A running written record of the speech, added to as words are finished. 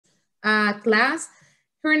class.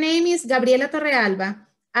 Her name is Gabriela Torrealba.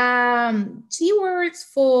 She works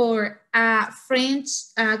for a French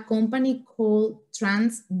company called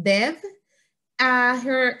Transdev.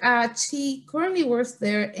 She currently works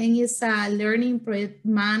there and is a learning project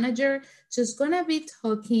manager. She's gonna be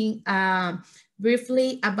talking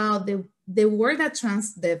briefly about the work that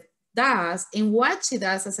Transdev does and what she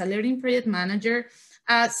does as a learning project manager.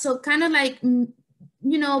 So kind of like,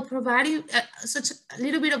 providing such a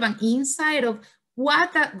little bit of an insight of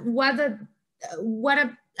what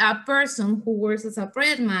a person who works as a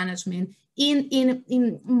project management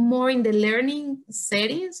in more in the learning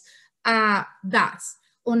settings does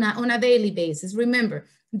on a daily basis. Remember,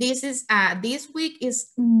 this week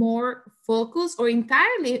is more focused or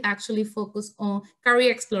entirely actually focused on career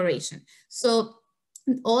exploration. So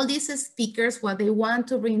all these speakers, what they want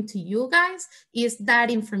to bring to you guys is that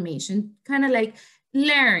information, kind of like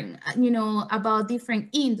learn, about different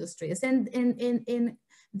industries and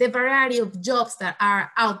the variety of jobs that are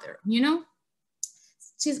out there,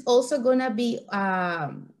 She's also gonna be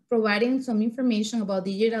providing some information about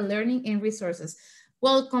digital learning and resources.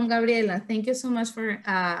 Welcome, Gabriela. Thank you so much for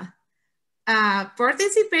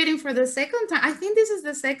participating for the second time. I think this is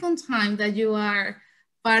the second time that you are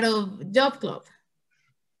part of Job Club.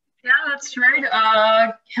 Yeah, that's right.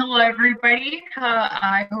 Hello, everybody.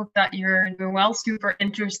 I hope that you're doing well. Super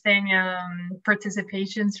interesting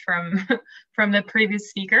participations from the previous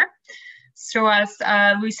speaker. So as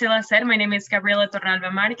Luisela said, my name is Gabriela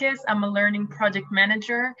Torrealba Marquez. I'm a learning project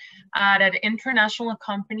manager at an international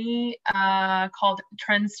company called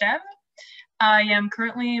Transdev. I am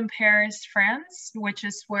currently in Paris, France, which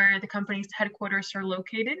is where the company's headquarters are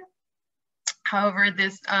located. However,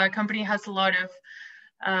 this company has a lot of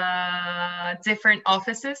different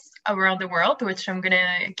offices around the world, which I'm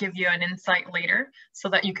gonna give you an insight later so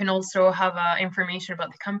that you can also have information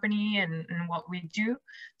about the company and what we do.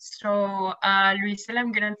 So Luisela,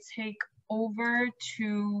 I'm gonna take over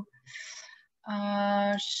to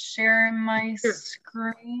share my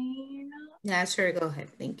screen. Yeah, sure, go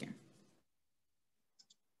ahead, thank you.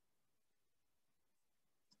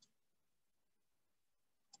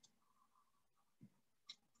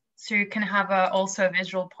 So you can have also a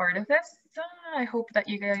visual part of this. I hope that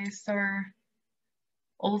you guys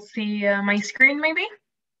all see my screen maybe?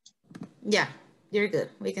 Yeah, you're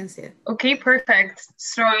good, we can see it. Okay, perfect.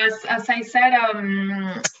 So as I said,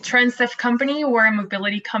 Transdev company, we're a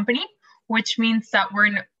mobility company, which means that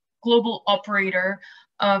we're a global operator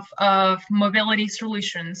of mobility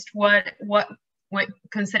solutions. What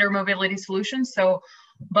consider mobility solutions? So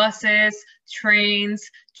buses, trains,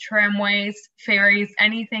 tramways, ferries,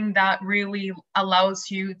 anything that really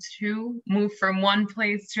allows you to move from one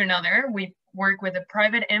place to another. We work with the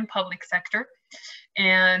private and public sector,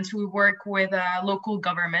 and we work with local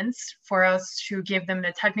governments for us to give them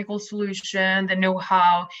the technical solution, the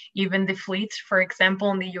know-how, even the fleet. For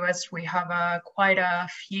example, in the US, we have quite a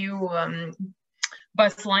few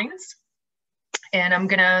bus lines. And I'm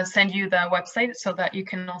gonna send you the website so that you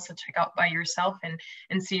can also check out by yourself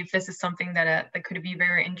and see if this is something that could be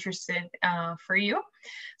very interested for you.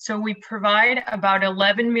 So we provide about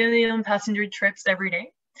 11 million passenger trips every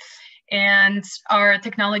day. And our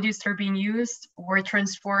technologies are being used. We're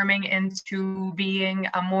transforming into being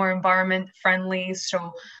a more environment friendly.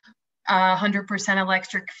 So 100%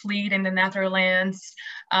 electric fleet in the Netherlands,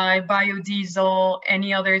 biodiesel,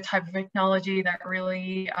 any other type of technology that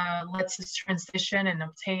really lets us transition and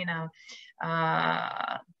obtain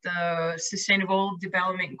the Sustainable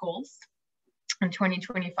Development Goals in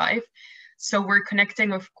 2025. So we're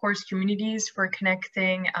connecting, of course, communities, we're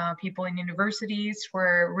connecting people in universities,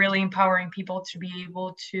 we're really empowering people to be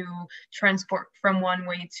able to transport from one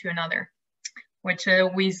way to another, which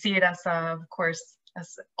we see it as, of course,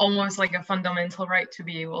 as almost like a fundamental right to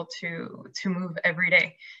be able to move every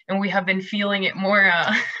day. And we have been feeling it more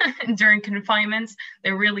during confinements,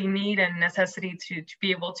 the really need and necessity to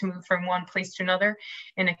be able to move from one place to another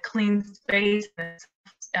in a clean space,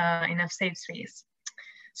 in a safe space.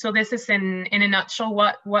 So this is in a nutshell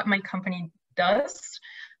what my company does.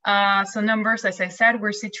 So numbers, as I said,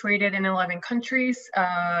 we're situated in 11 countries,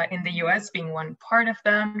 in the US being one part of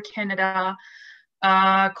them, Canada,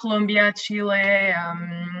 Colombia, Chile,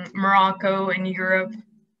 Morocco, and Europe,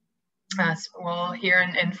 as well here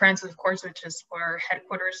in France, of course, which is where our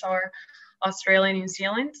headquarters are, Australia, New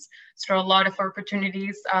Zealand. So a lot of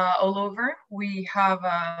opportunities all over. We have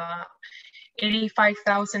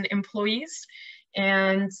 85,000 employees,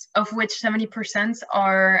 and of which 70%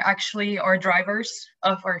 are actually our drivers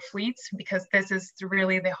of our fleets, because this is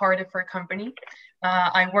really the heart of our company.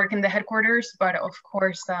 I work in the headquarters, but of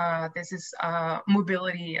course, this is a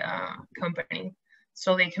mobility company.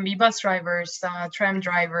 So they can be bus drivers, tram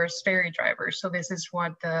drivers, ferry drivers. So this is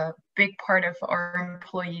what the big part of our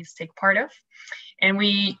employees take part of. And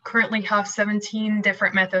we currently have 17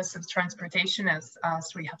 different methods of transportation, as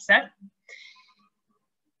we have said.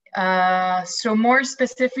 So more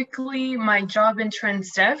specifically, my job in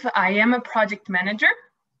TransDev, I am a project manager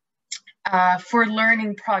for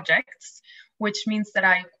learning projects, which means that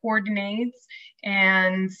I coordinate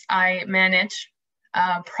and I manage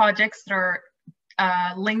projects that are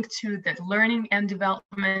linked to the learning and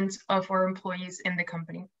development of our employees in the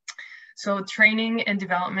company. So training and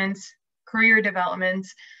development, career development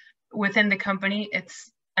within the company,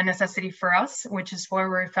 it's a necessity for us, which is why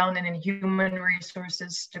we're found in a human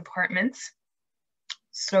resources department.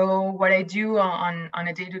 So what I do on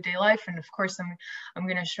a day-to-day life, and of course I'm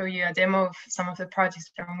going to show you a demo of some of the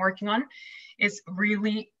projects that I'm working on, is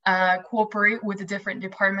really cooperate with the different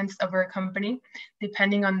departments of our company,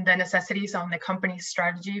 depending on the necessities on the company's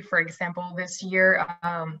strategy. For example, this year,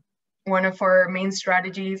 one of our main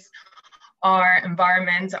strategies are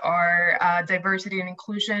environment, our diversity and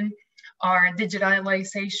inclusion, our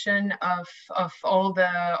digitalization of all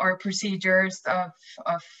our procedures, of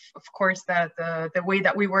course, the way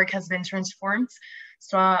that we work has been transformed.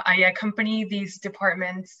 So I accompany these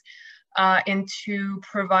departments into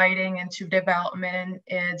providing, into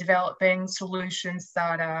developing solutions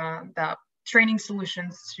that training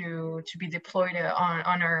solutions to be deployed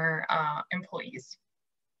on our employees.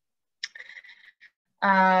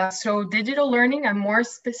 So digital learning, I'm more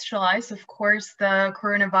specialized. Of course, the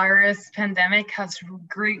coronavirus pandemic has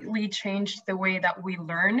greatly changed the way that we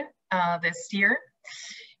learn this year.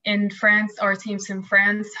 In France, our teams in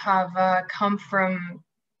France have come from,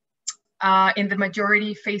 in the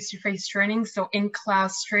majority, face-to-face training. So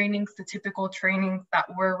in-class trainings, the typical trainings that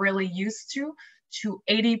we're really used to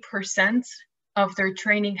 80% of their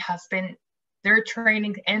training has been, their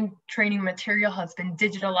training and training material has been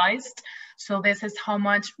digitalized. So this is how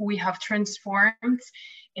much we have transformed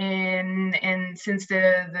since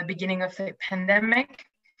the beginning of the pandemic.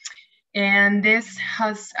 And this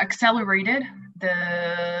has accelerated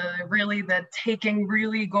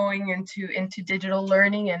going into digital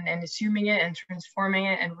learning and assuming it and transforming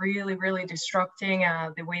it and really disrupting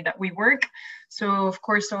the way that we work. So of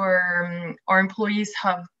course our employees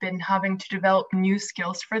have been having to develop new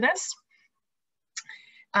skills for this.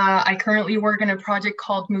 I currently work on a project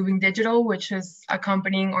called Moving Digital, which is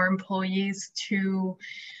accompanying our employees to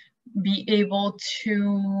be able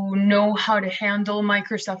to know how to handle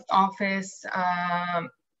Microsoft Office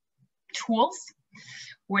tools,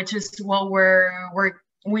 which is, well,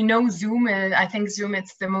 we know Zoom, and I think Zoom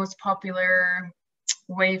is the most popular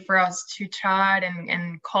way for us to chat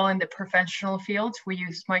and call in the professional field. We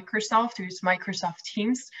use Microsoft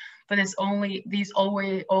Teams, but these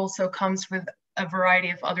always also comes with a variety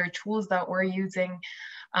of other tools that we're using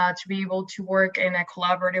to be able to work in a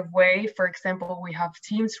collaborative way. For example, we have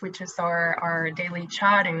Teams, which is our daily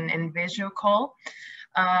chat and video call.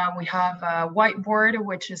 We have a Whiteboard,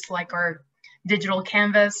 which is like our digital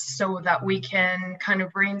canvas, so that we can kind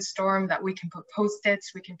of brainstorm, that we can put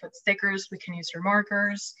Post-its, we can put stickers, we can use our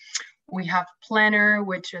markers. We have Planner,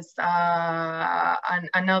 which is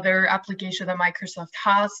another application that Microsoft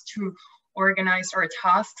has to organize our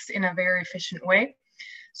tasks in a very efficient way.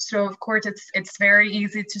 So of course it's very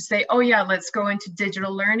easy to say, oh yeah, let's go into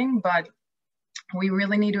digital learning, but we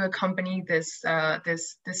really need to accompany this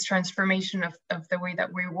this transformation of the way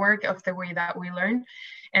that we work, of the way that we learn.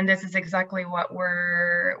 And this is exactly what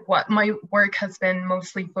my work has been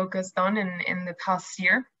mostly focused on in the past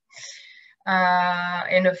year.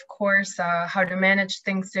 And of course, how to manage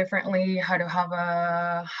things differently, how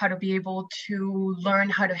to be able to learn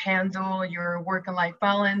how to handle your work and life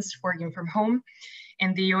balance, working from home.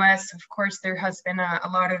 In the US, of course, there has been a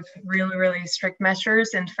lot of really strict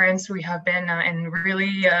measures. In France, we have been in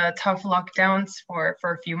really tough lockdowns for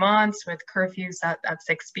a few months with curfews at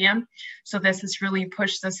 6 p.m. So this has really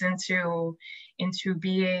pushed us into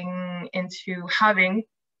having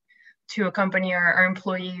to accompany our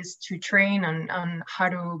employees to train on how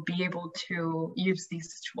to be able to use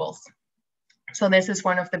these tools. So this is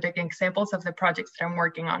one of the big examples of the projects that I'm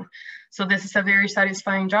working on. So this is a very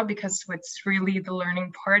satisfying job because it's really the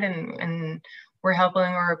learning part, and we're helping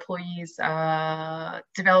our employees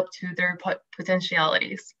develop to their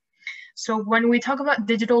potentialities. So when we talk about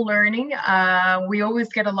digital learning, we always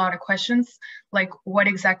get a lot of questions like, what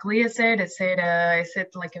exactly is it? Is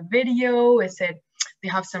it like a video? They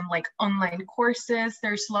have some like online courses?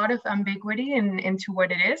 There's a lot of ambiguity into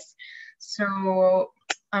what it is. So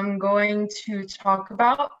I'm going to talk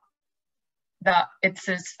about that it's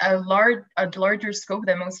a larger scope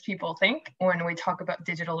than most people think when we talk about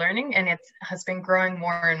digital learning, and it has been growing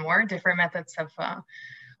more and more different methods of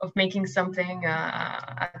making something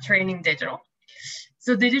a training digital.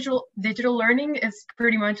 So digital learning is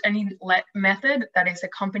pretty much any method that is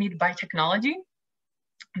accompanied by technology,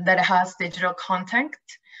 that has digital content,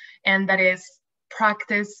 and that is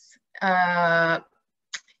practiced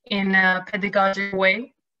in a pedagogic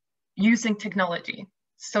way using technology.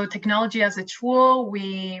 So technology as a tool,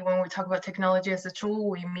 when we talk about technology as a tool,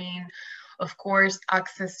 we mean, of course,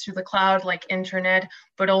 access to the cloud like internet,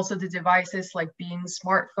 but also the devices like being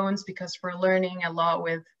smartphones, because we're learning a lot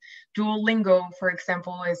with Duolingo, for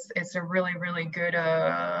example, is a really, really good,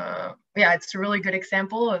 it's a really good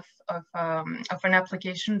example of an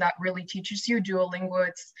application that really teaches you. Duolingo,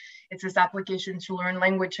 it's this application to learn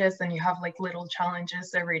languages, and you have like little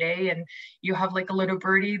challenges every day, and you have like a little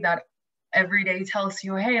birdie that every day tells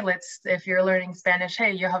you, hey, if you're learning Spanish,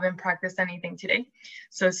 hey, you haven't practiced anything today.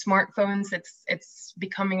 So smartphones, it's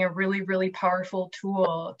becoming a really, really powerful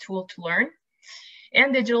tool to learn.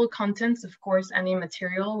 And digital contents, of course, any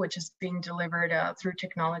material which is being delivered through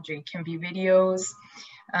technology. It can be videos,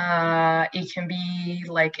 it can be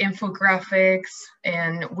like infographics,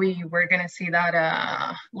 and we're gonna see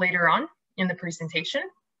that later on in the presentation.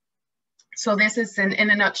 So this is in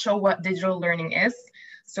a nutshell what digital learning is.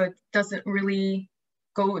 So it doesn't really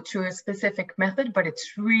go to a specific method, but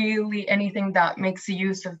it's really anything that makes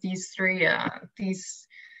use of these three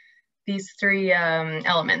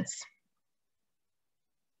elements.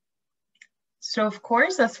 So of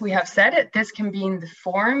course, as we have said, this can be in the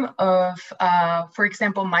form of, for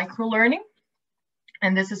example, micro-learning.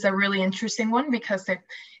 And this is a really interesting one because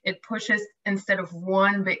it pushes, instead of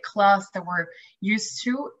one big class that we're used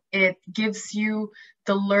to, it gives you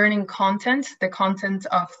the learning content, the content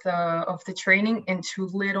of the training into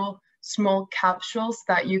little small capsules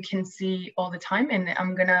that you can see all the time. And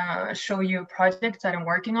I'm gonna show you a project that I'm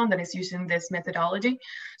working on that is using this methodology.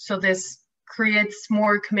 So this creates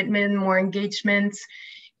more commitment, more engagement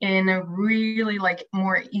in a really like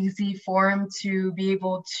more easy form to be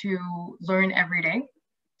able to learn every day.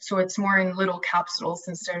 So it's more in little capsules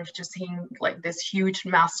instead of just seeing like this huge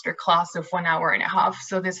master class of 1.5 hours.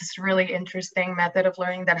 So this is a really interesting method of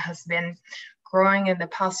learning that has been growing in the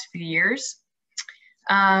past few years.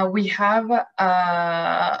 We have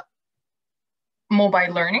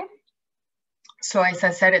mobile learning. So as I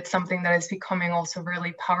said, it's something that is becoming also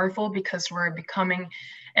really powerful because we're becoming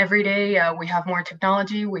every day, we have more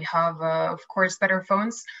technology, we have, of course, better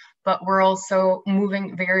phones, but we're also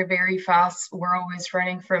moving very, very fast. We're always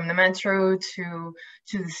running from the metro to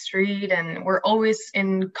the street, and we're always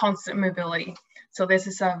in constant mobility. So this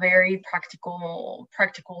is a very practical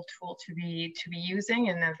tool to be using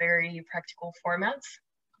in a very practical formats.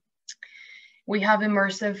 We have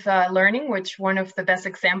immersive learning, which one of the best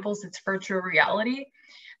examples, it's virtual reality.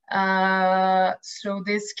 So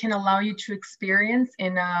this can allow you to experience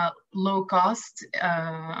in a low cost,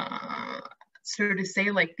 so to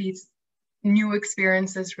say, like these new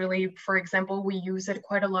experiences really. For example, we use it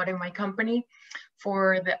quite a lot in my company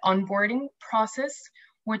for the onboarding process,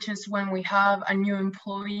 which is when we have a new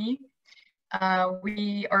employee,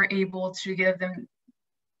 we are able to give them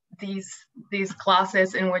these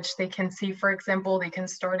classes in which they can see, for example, they can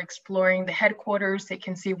start exploring the headquarters, they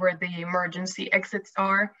can see where the emergency exits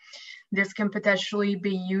are. This can potentially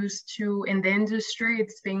be used in the industry.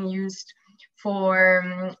 It's being used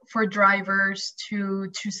for drivers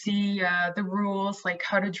to see the rules, like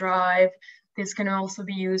how to drive. This can also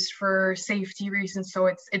be used for safety reasons.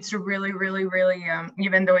 So it's a really, really, really,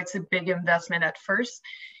 even though it's a big investment at first,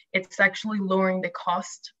 it's actually lowering the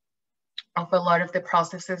cost of a lot of the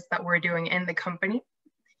processes that we're doing in the company.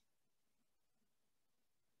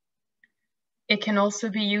 It can also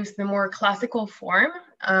be used in the more classical form.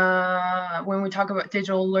 When we talk about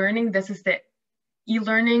digital learning, this is the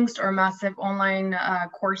e-learnings or massive online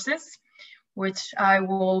courses, which I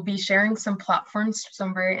will be sharing some platforms,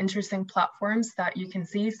 some very interesting platforms that you can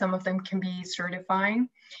see. Some of them can be certifying,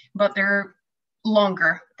 but they're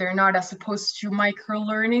longer. They're not as opposed to micro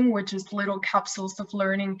learning, which is little capsules of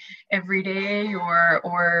learning every day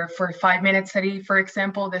or for 5 minutes a day, for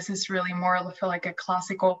example. This is really more of like a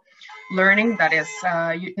classical learning that is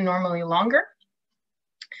normally longer.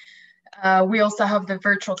 We also have the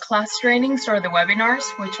virtual class trainings or the webinars,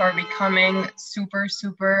 which are becoming super,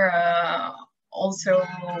 also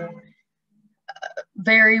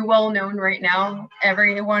very well known right now.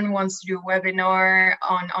 Everyone wants to do a webinar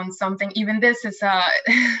on something. Even this is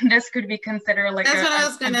this could be considered like that's what I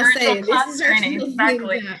was gonna say. Class training.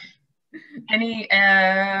 Exactly. Yeah. any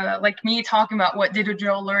like me talking about what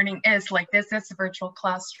digital learning is, like this is virtual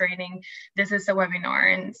class training, this is a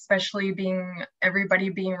webinar, and especially everybody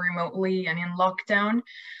being remotely and in lockdown,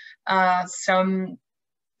 some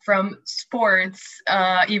from sports,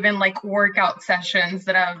 even like workout sessions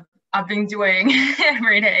that I've been doing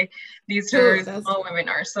every day. These are small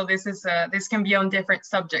webinars, so this can be on different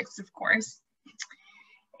subjects, of course,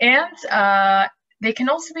 and they can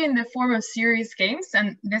also be in the form of serious games,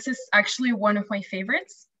 and this is actually one of my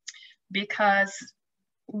favorites because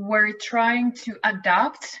we're trying to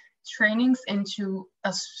adapt trainings into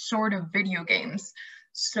a sort of video games.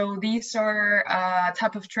 So these are a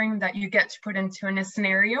type of training that you get to put into in a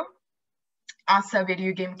scenario as a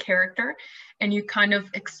video game character, and you kind of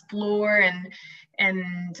explore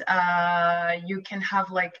and you can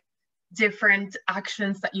have like different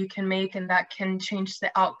actions that you can make and that can change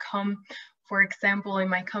the outcome. For example, in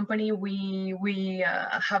my company, we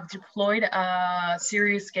have deployed a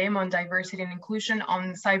serious game on diversity and inclusion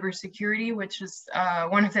on cybersecurity, which is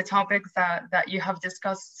one of the topics that you have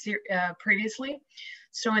discussed previously.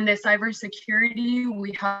 So in the cybersecurity,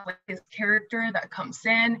 we have like this character that comes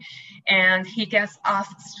in and he gets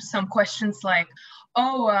asked some questions like,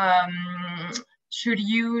 oh, should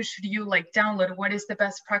you like download, what is the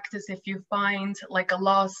best practice if you find like a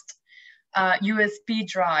lost USB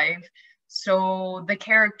drive? So the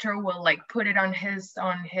character will like put it on his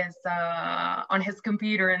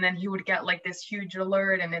computer, and then he would get like this huge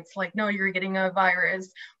alert, and it's like, no, you're getting a virus.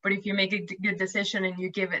 But if you make a good decision and you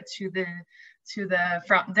give it to the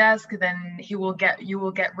front desk, then you will get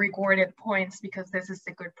rewarded points because this is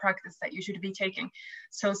the good practice that you should be taking.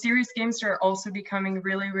 So serious games are also becoming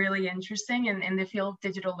really, really interesting in the field of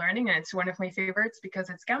digital learning, and it's one of my favorites because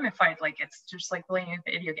it's gamified, like it's just like playing a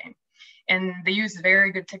video game, and they use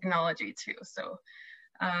very good technology too. So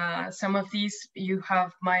some of these you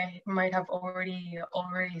might have already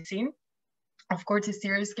seen. Of course, in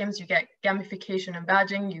serious games, you get gamification and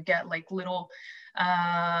badging. You get like little,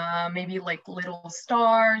 maybe like little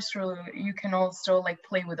stars, or you can also like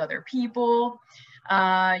play with other people.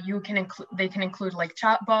 They can include like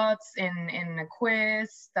chatbots in a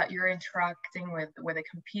quiz that you're interacting with a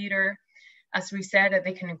computer. As we said,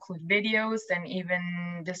 they can include videos and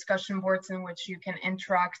even discussion boards in which you can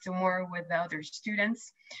interact more with the other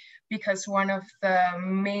students, because one of the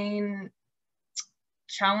main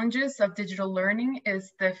challenges of digital learning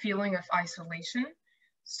is the feeling of isolation.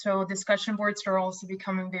 So discussion boards are also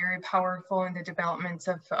becoming very powerful in the development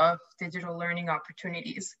of digital learning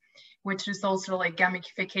opportunities, which is also like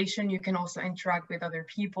gamification. You can also interact with other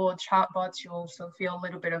people. Chatbots, you also feel a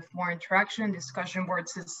little bit of more interaction. Discussion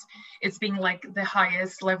boards it's being like the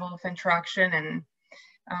highest level of interaction, and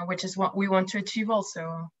which is what we want to achieve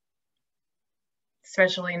also,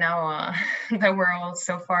 especially now that we're all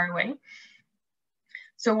so far away.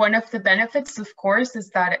 So one of the benefits, of course,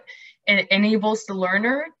 is that it enables the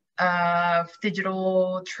learner of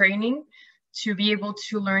digital training to be able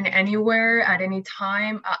to learn anywhere at any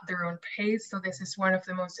time at their own pace. So this is one of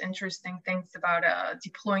the most interesting things about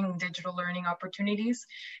deploying digital learning opportunities.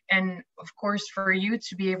 And of course, for you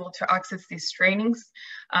to be able to access these trainings,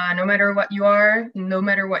 no matter what you are, no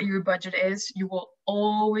matter what your budget is, you will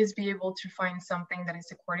always be able to find something that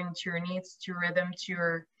is according to your needs, to your rhythm, to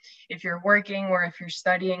your, if you're working or if you're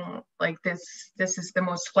studying, like this is the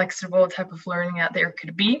most flexible type of learning that there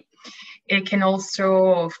could be. It can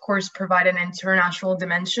also, of course, provide an international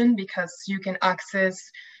dimension because you can access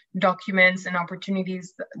documents and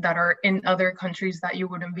opportunities that are in other countries that you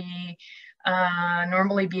wouldn't be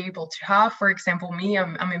normally be able to have. For example, me,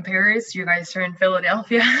 I'm in Paris, you guys are in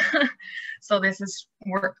Philadelphia. So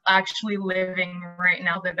we're actually living right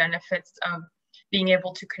now the benefits of being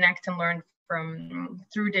able to connect and learn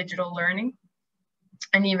through digital learning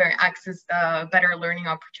and even access better learning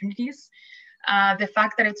opportunities. The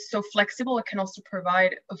fact that it's so flexible, it can also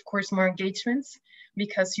provide, of course, more engagements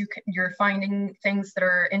because you're finding things that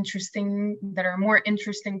are interesting, that are more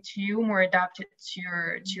interesting to you, more adapted to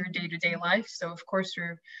your day-to-day life. So of course,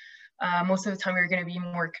 most of the time you're going to be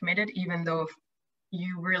more committed, even though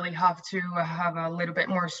you really have to have a little bit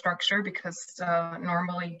more structure because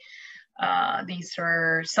normally these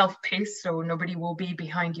are self-paced, so nobody will be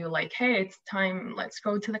behind you like, hey, it's time, let's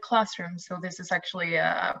go to the classroom. So this is actually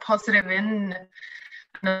a positive in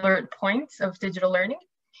another point of digital learning.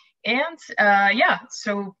 And yeah,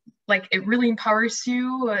 so like it really empowers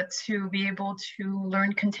you to be able to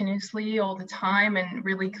learn continuously all the time and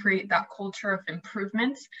really create that culture of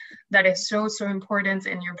improvement that is so important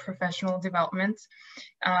in your professional development.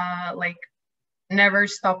 Like never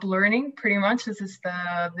stop learning, pretty much. This is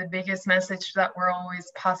the biggest message that we're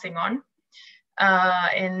always passing on.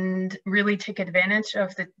 and really take advantage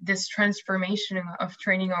of this transformation of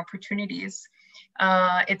training opportunities.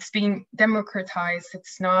 It's being democratized.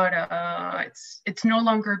 It's not. It's no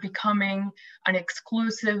longer becoming an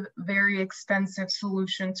exclusive, very expensive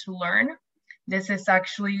solution to learn. This is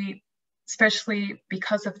actually, especially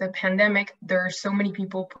because of the pandemic, there are so many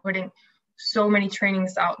people putting so many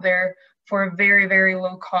trainings out there for a very, very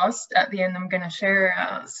low cost. At the end, I'm going to share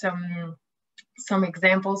some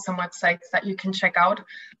examples, some websites that you can check out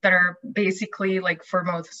that are basically, like, for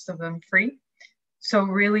most of them, free. So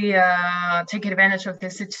really take advantage of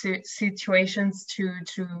these situations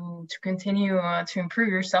to continue to improve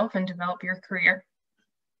yourself and develop your career.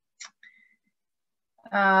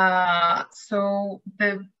 So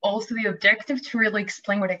also the objective to really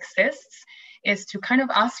explain what exists is to kind of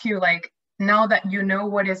ask you, like, now that you know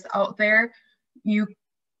what is out there, you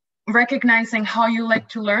recognizing how you like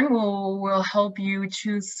to learn will help you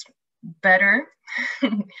choose better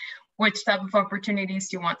which type of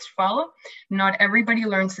opportunities you want to follow. Not everybody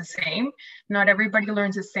learns the same. Not everybody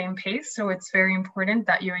learns the same pace. So it's very important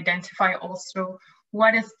that you identify also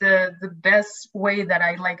what is the best way that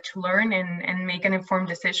I like to learn, and make an informed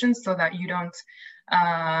decision so that you don't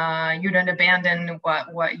abandon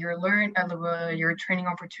what your training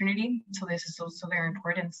opportunity. So this is also very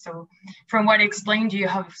important. So from what I explained, do you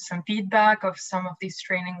have some feedback of some of these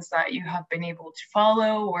trainings that you have been able to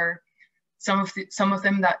follow, or some of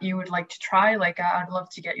them that you would like to try? Like, I'd love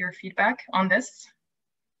to get your feedback on this.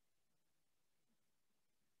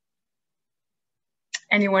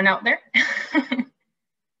 Anyone out there?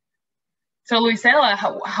 So Luisela,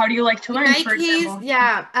 how do you like to learn? In my case,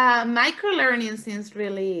 yeah, micro-learning seems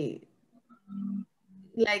really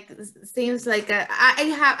I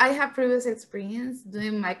have previous experience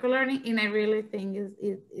doing micro-learning, and I really think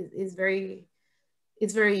it's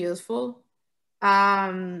very useful.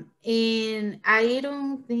 And I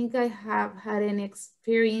don't think I have had any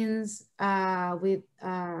experience with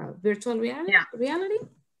virtual reality.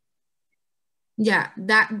 Yeah,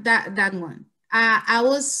 that one. I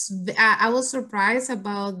was surprised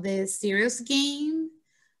about the serious game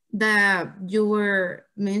that you were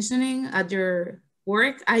mentioning at your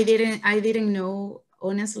work. I didn't know,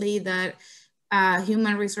 honestly, that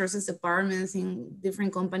human resources departments in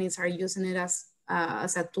different companies are using it as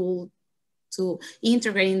a tool to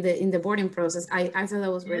integrate in the boarding process. I thought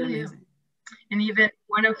that was really amazing. And even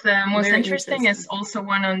one of the most interesting is also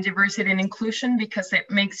one on diversity and inclusion, because it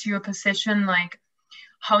makes you a position like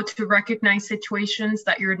how to recognize situations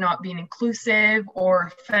that you're not being inclusive or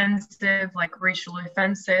offensive, like racially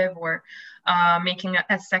offensive, or making a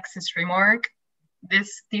sexist remark.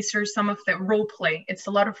 These are some of the role play. It's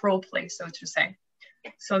a lot of role play, so to say.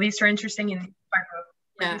 So these are interesting in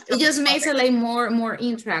it just makes it like more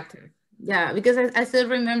interactive. Yeah, because I still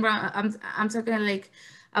remember I'm talking like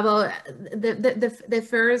about the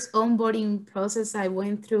first onboarding process I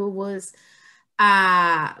went through was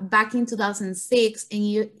back in 2006,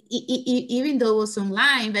 and even though it was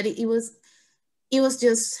online, but it was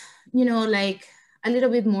just, you know, like a little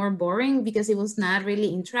bit more boring because it was not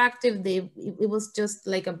really interactive. It was just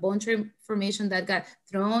like a bunch of information that got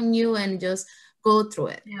thrown on you and just go through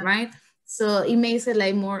it, right? So it makes it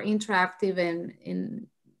like more interactive, and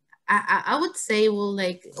I would say will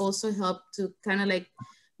like also help to kind of like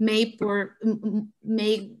make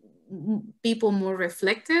people more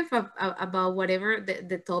reflective about whatever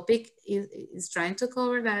the topic is trying to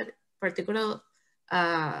cover, that particular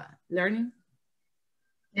learning.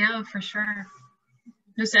 Yeah, for sure.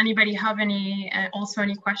 Does anybody have any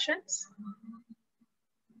questions?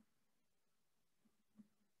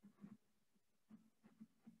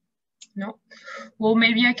 No? Well,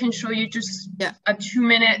 maybe I can show you just a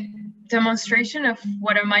 2-minute demonstration of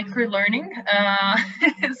what a micro-learning,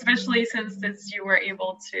 especially since you were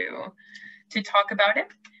able to talk about it.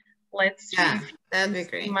 Let's see if that'd be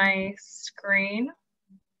great. My screen.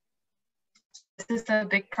 This is a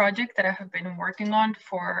big project that I have been working on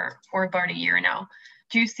for about a year now.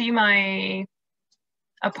 Do you see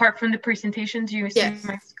apart from the presentation, do you see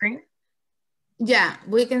my screen? Yeah,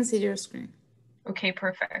 we can see your screen. Okay,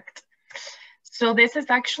 perfect. So this is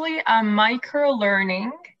actually a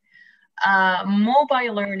micro-learning,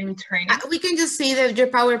 mobile learning training. We can just see your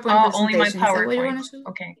PowerPoint presentation. Only my PowerPoint.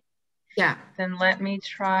 Okay. Yeah. Then let me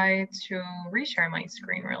try to reshare my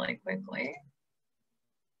screen really quickly.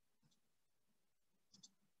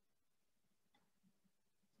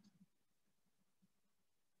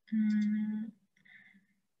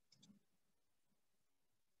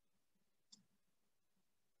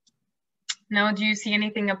 Now, do you see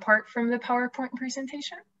anything apart from the PowerPoint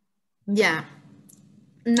presentation? Yeah.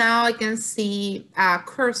 Now I can see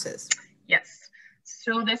courses. Yes.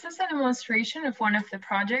 So this is a demonstration of one of the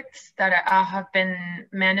projects that I have been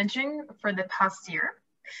managing for the past year.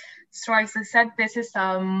 So as I said, this is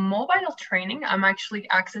a mobile training. I'm actually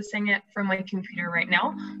accessing it from my computer right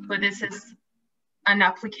now, but this is an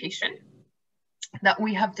application that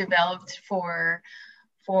we have developed for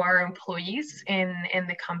employees in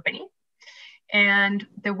the company. And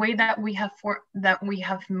the way that we have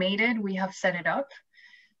made it, we have set it up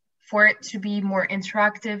for it to be more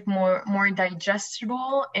interactive, more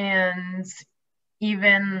digestible, and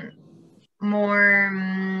even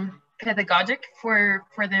more pedagogic for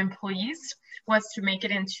the employees, was to make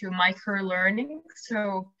it into micro learning.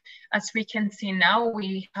 So as we can see now,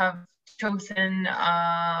 we have chosen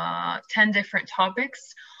 10 different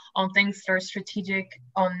topics on things that are strategic,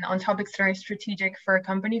 on topics that are strategic for a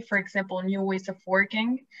company. For example, new ways of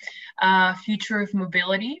working, future of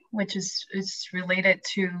mobility, which is related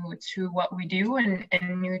to what we do, and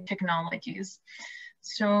new technologies.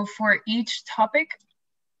 So for each topic,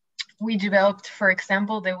 we developed, for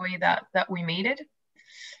example, the way that we made it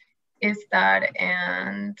is that,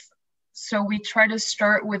 and so we try to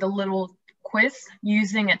start with a little quiz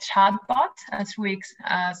using a chatbot, as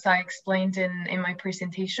I explained in my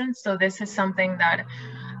presentation. So this is something that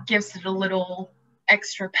gives it a little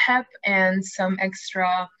extra pep and some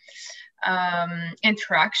extra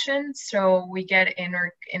interaction. So we get in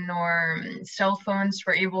our cell phones,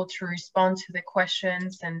 we're able to respond to the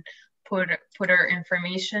questions and put our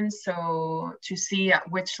information, so to see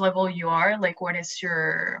at which level you are, like what is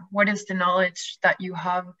the knowledge that you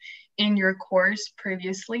have in your course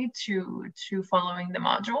previously to following the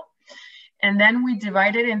module. And then we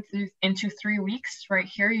divide it into 3 weeks. Right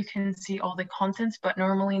here you can see all the contents, but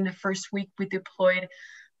normally in the first week we deployed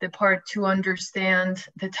the part to understand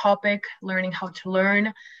the topic, learning how to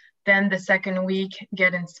learn. Then the second week,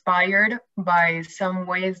 get inspired by some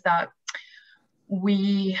ways that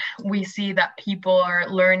we see that people are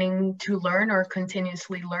learning to learn or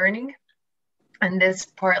continuously learning. And this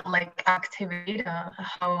part, like activate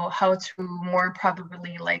how to more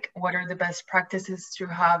probably, like what are the best practices to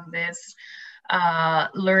have this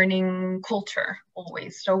learning culture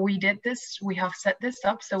always. So we did this, we have set this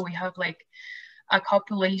up. So we have like a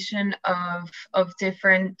compilation of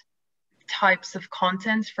different types of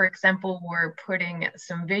content. For example, we're putting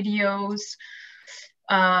some videos,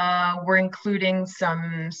 we're including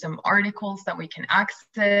some articles that we can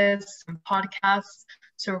access, some podcasts.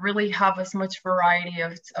 So really have as much variety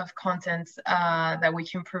of content that we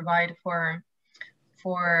can provide for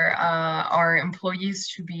our employees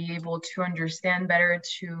to be able to understand better,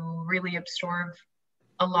 to really absorb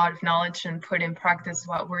a lot of knowledge and put in practice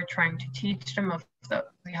what we're trying to teach them.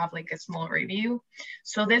 We have like a small review.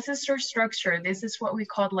 So this is our structure. This is what we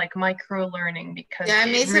call like micro learning, because yeah,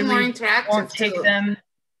 it makes it more interactive. Won't take too. them.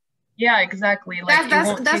 Yeah, exactly. Like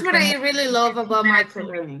that's what I really love about micro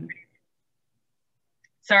learning.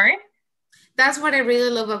 Sorry? That's what I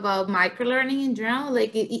really love about micro learning in general.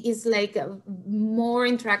 Like it is like a more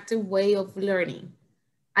interactive way of learning.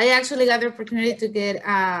 I actually got the opportunity to get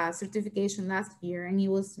a certification last year, and it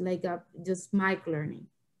was like just micro learning.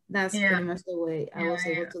 That's pretty much the way I was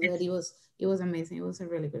able to do it. It was amazing. It was a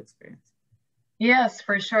really good experience. Yes,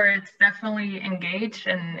 for sure. It's definitely engaged,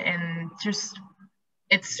 and just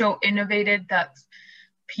it's so innovative that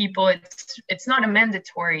people, it's not a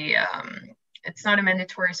mandatory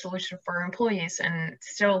solution for employees. And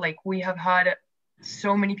still, like, we have had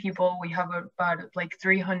so many people, we have about like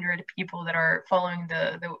 300 people that are following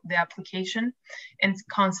the application and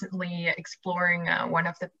constantly exploring one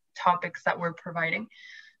of the topics that we're providing.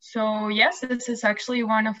 So yes, this is actually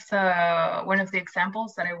one of the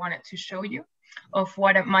examples that I wanted to show you of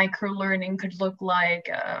what a micro learning could look like,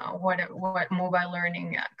 what mobile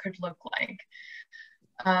learning could look like.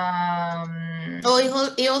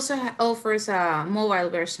 It also offers a mobile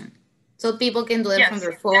version, so people can do it from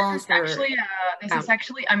their phones. This is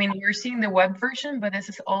actually, I mean, we're seeing the web version, but this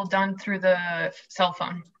is all done through the cell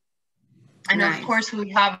phone. And nice. Of course, we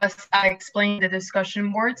have, I explained, the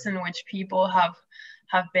discussion boards in which people have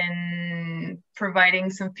been providing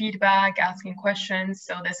some feedback, asking questions.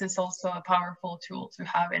 So this is also a powerful tool to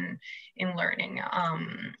have in learning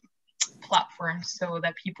platforms, so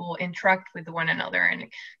that people interact with one another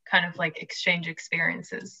and kind of like exchange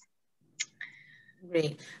experiences.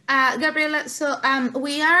 Great. Gabriela, so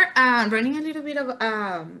we are running a little bit of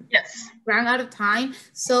yes, run out of time.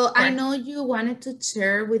 So right. I know you wanted to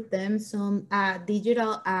share with them some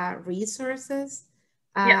digital resources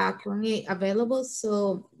currently available.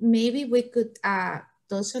 So maybe we could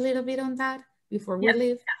touch a little bit on that before we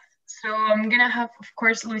leave. So I'm gonna have, of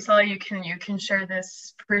course, Luisela, you can share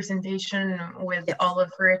this presentation with all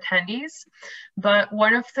of our attendees. But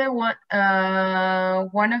one of the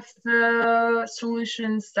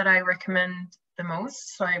solutions that I recommend the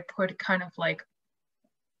most, so I put kind of like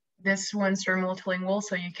this ones are multilingual,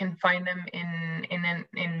 so you can find them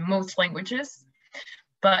in most languages.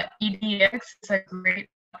 But EDX is a great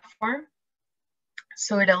platform.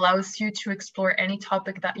 So it allows you to explore any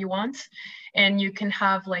topic that you want, and you can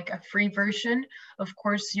have like a free version. Of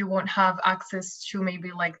course, you won't have access to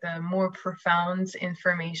maybe like the more profound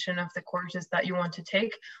information of the courses that you want to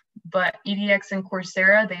take, but EDX and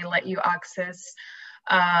Coursera, they let you access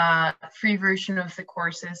a free version of the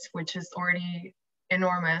courses, which is already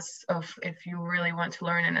enormous if you really want to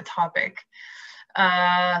learn in a topic.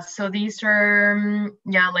 So these are,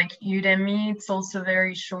 yeah, like Udemy. It's also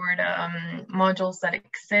very short modules that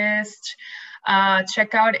exist.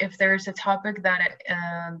 Check out if there's a topic that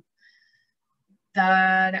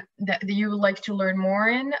you would like to learn more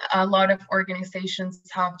in. A lot of organizations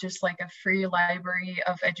have just like a free library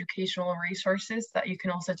of educational resources that you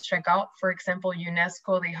can also check out. For example,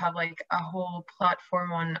 UNESCO, they have like a whole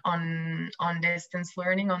platform on distance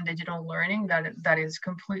learning, on digital learning that is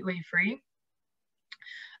completely free.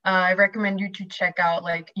 I recommend you to check out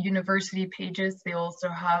like university pages. They also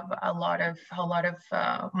have a lot of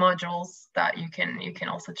modules that you can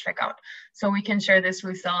also check out. So we can share this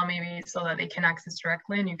with Stella maybe so that they can access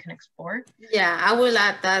directly and you can explore. Yeah, I will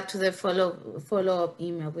add that to the follow-up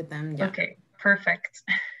email with them. Yeah. Okay, perfect.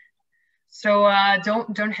 So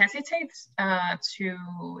don't hesitate to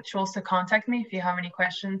also contact me if you have any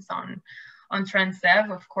questions on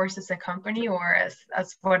Transdev, of course, as a company, or as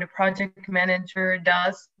what a project manager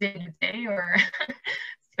does day to day, or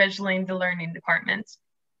especially in the learning department.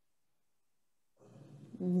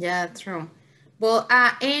 Yeah, true. Well,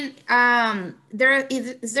 and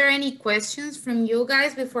is there any questions from you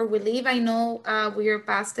guys before we leave? I know we are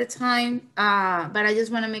past the time, but I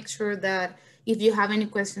just want to make sure that if you have any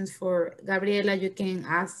questions for Gabriela, you can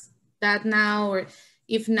ask that now, or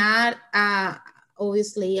if not,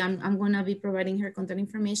 obviously I'm going to be providing her contact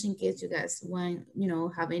information in case you guys want,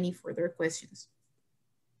 have any further questions.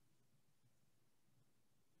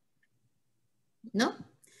 No?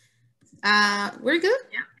 We're good?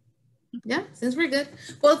 Yeah, since we're good.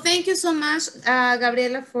 Well, thank you so much,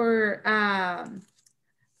 Gabriela, for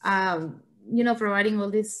providing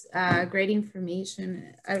all this great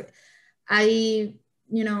information. I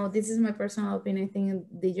this is my personal opinion. I think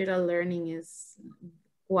digital learning is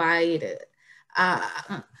quite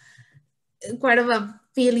of a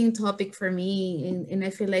feeling topic for me, and I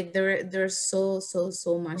feel like there's so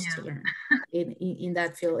much to learn in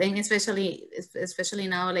that field, and especially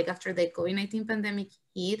now, like after the COVID-19 pandemic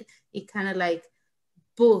hit, it kind of like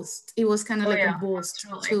boost. It was kind of like a boost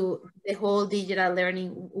to the whole digital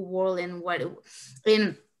learning world, and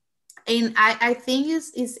I think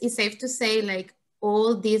it's safe to say, like,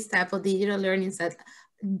 all these type of digital learnings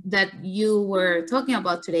that you were talking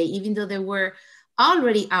about today, even though they were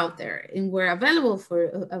already out there and were available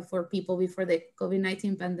for people before the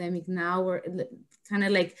COVID-19 pandemic, now we're kind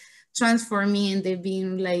of like transforming, and they've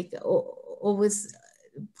been like always,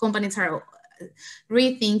 companies are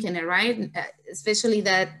rethinking it, right? Especially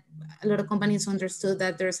that a lot of companies understood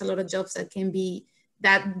that there's a lot of jobs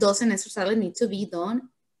that doesn't necessarily need to be done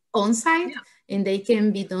on site, and they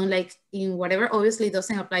can be done like in whatever. Obviously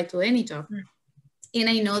doesn't apply to any job. And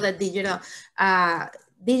I know that digital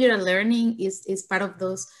learning is part of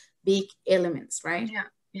those big elements, right?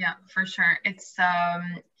 Yeah, for sure. It's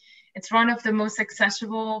one of the most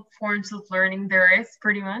accessible forms of learning there is,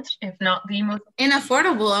 pretty much, if not the most. And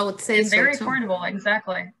affordable, I would say. It's very affordable,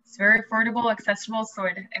 exactly. It's very affordable, accessible. So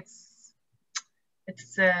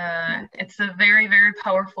it's a very, very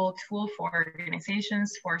powerful tool for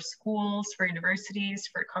organizations, for schools, for universities,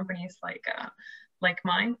 for companies like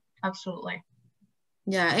mine. Absolutely.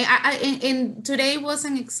 Yeah, and today was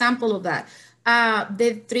an example of that.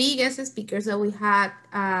 The 3 guest speakers that we had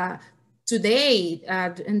today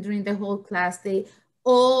and during the whole class, they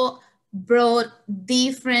all brought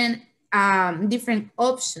different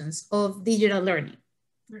options of digital learning.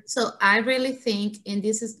 So I really think, and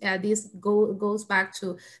this goes back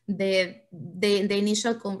to the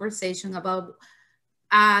initial conversation about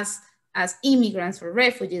us as immigrants or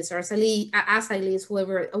refugees or asylees,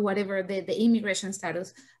 whatever the immigration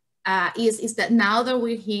status is that now that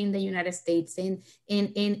we're here in the United States, and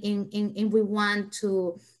we want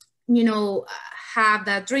to, have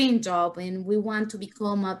that dream job, and we want to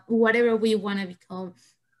become whatever we want to become,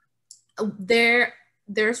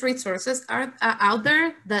 there's resources out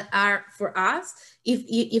there that are for us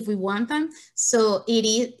if we want them. So it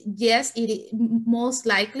is, yes, it is, most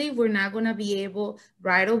likely we're not going to be able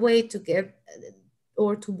right away to get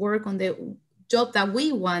or to work on the job that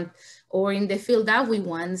we want or in the field that we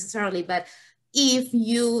want necessarily. But if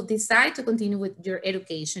you decide to continue with your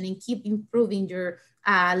education and keep improving your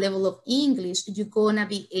level of English, you're gonna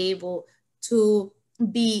be able to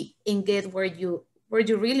be and get where you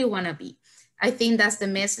really wanna be. I think that's the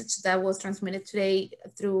message that was transmitted today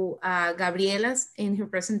through Gabriela's in her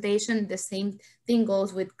presentation. The same thing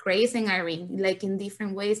goes with Grace and Irene, like in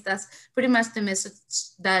different ways. That's pretty much the message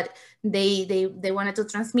that they wanted to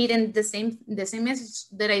transmit, and the same message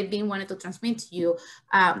that I've been wanting to transmit to you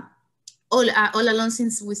all along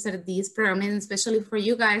since we started this program, and especially for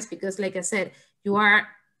you guys, because like I said, you are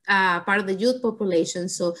part of the youth population.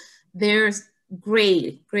 So there's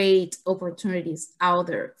great opportunities out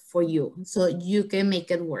there for you. So you can make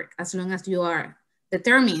it work as long as you are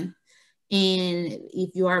determined. And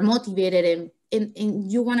if you are motivated and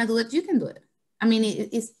you want to do it, you can do it. I mean,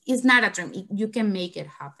 it's not a dream. You can make it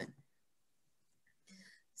happen.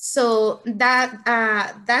 So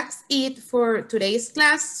that's it for today's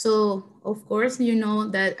class. So of course, you know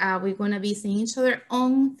that we're gonna be seeing each other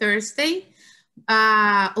on Thursday.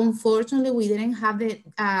 Unfortunately, we didn't have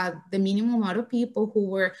the minimum amount of people who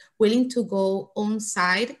were willing to go on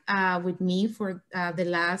site with me for the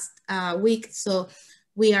last week. So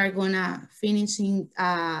we are gonna finishing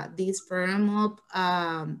this program up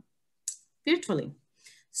virtually.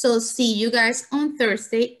 So see you guys on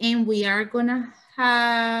Thursday, and we are gonna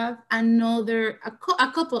have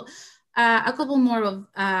a couple more of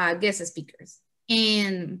guest speakers.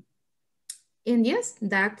 And yes,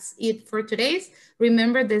 that's it for today's.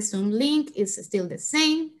 Remember, the Zoom link is still the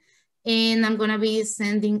same. And I'm gonna be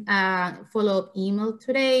sending a follow-up email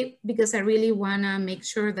today because I really wanna make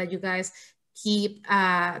sure that you guys keep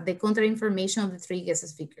the contact information of the 3 guest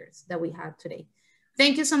speakers that we had today.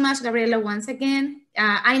 Thank you so much, Gabriela, once again.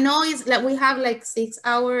 I know it's like we have like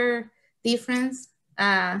 6-hour difference.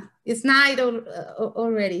 It's night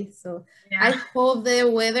already, so yeah. I hope the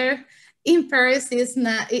weather in Paris is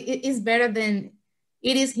is better than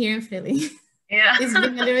it is here in Philly. Yeah, it's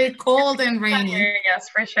been a little bit cold and rainy. Yes,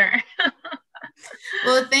 for sure.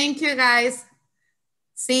 Well, thank you guys.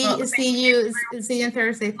 See you on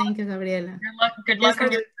Thursday. Thank you, Gabriela. Good luck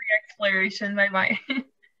on your exploration. Bye bye.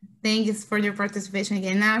 Thank you for your participation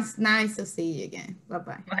again. Now it's nice to see you again.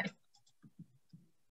 Bye-bye. Bye.